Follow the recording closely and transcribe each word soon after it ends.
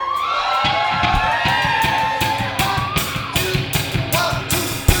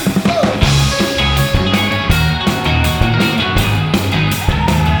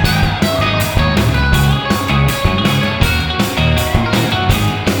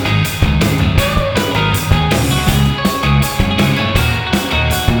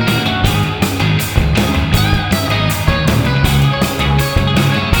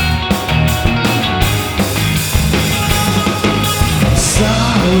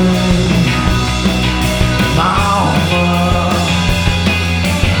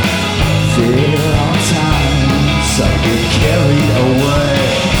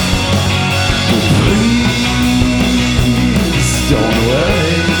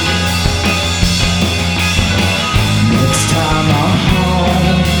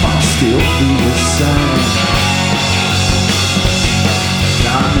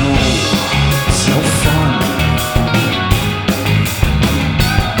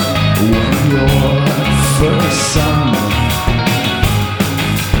first sun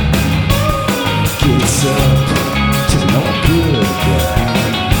gets up to no good,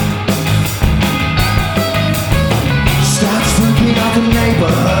 starts freaking out the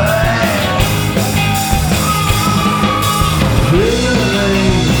neighborhood. Really,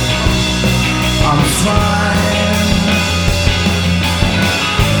 I'm fine.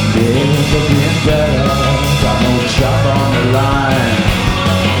 Never been better. Got no job on the line.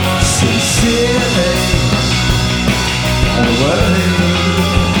 Sincerely, worried.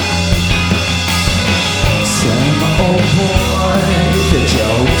 Same old boy that you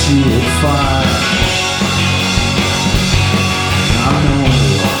hoped you would find. I know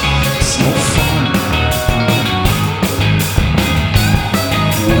it's no fun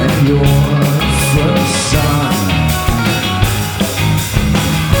when your first son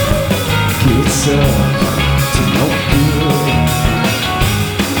gets up to no good,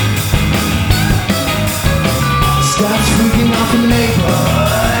 starts freaking out the neighborhood.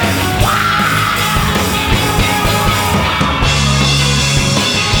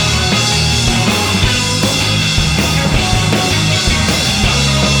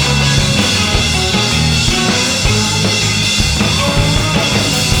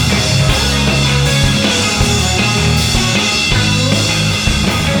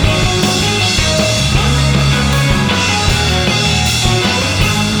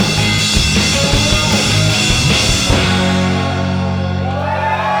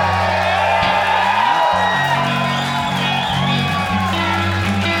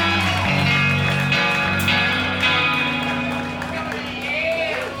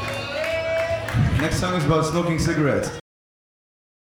 Next song is about smoking cigarettes.